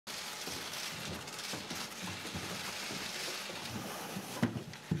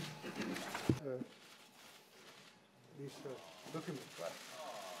this document. Right.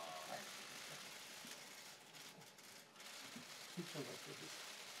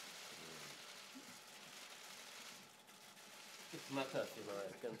 It matters, you know,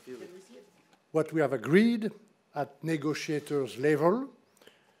 I can feel it. What we have agreed at negotiators' level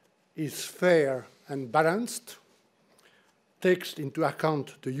is fair and balanced, takes into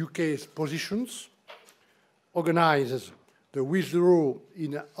account the UK's positions, organizes the withdrawal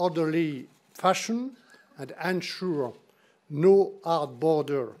in an orderly fashion, and ensure no hard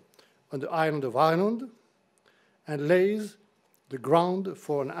border on the island of Ireland, and lays the ground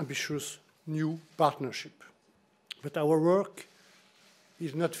for an ambitious new partnership. But our work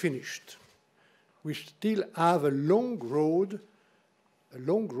is not finished. We still have a long road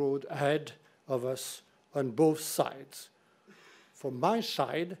ahead of us on both sides. From my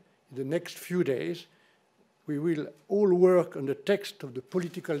side, in the next few days, we will all work on the text of the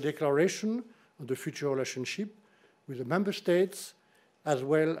political declaration on the future relationship with the member states as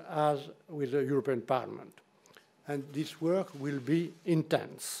well as with the European Parliament. And this work will be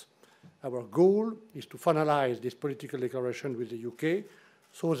intense. Our goal is to finalize this political declaration with the UK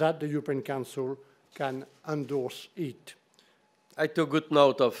so that the European Council can endorse it. I took good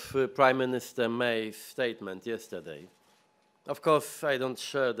note of Prime Minister May's statement yesterday. Of course, I don't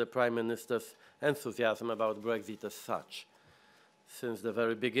share the Prime Minister's enthusiasm about Brexit as such. Since the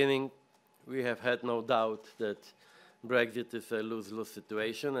very beginning, we have had no doubt that Brexit is a lose-lose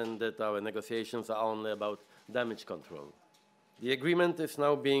situation and that our negotiations are only about damage control. The agreement is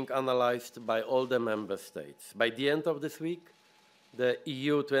now being analysed by all the member states. By the end of this week, the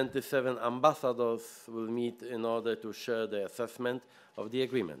EU 27 ambassadors will meet in order to share their assessment of the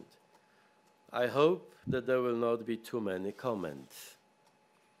agreement. I hope that there will not be too many comments.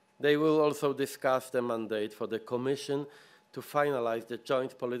 They will also discuss the mandate for the Commission to finalise the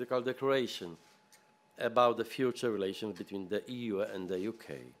joint political declaration about the future relations between the EU and the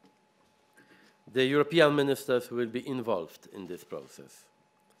UK. The European ministers will be involved in this process.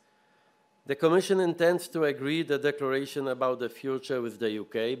 The Commission intends to agree the declaration about the future with the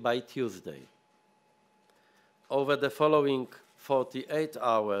UK by Tuesday. Over the following 48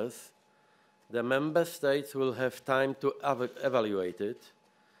 hours, the Member States will have time to evaluate it,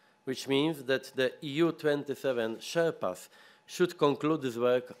 which means that the EU 27 Sherpas should conclude this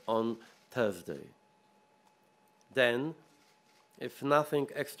work on Thursday. Then, if nothing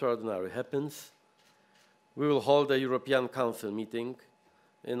extraordinary happens, we will hold a European Council meeting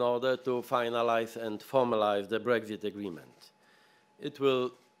in order to finalise and formalise the Brexit agreement. It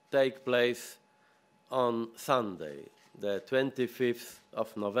will take place on Sunday, the 25th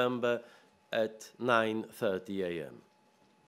of November at 9:30 a.m.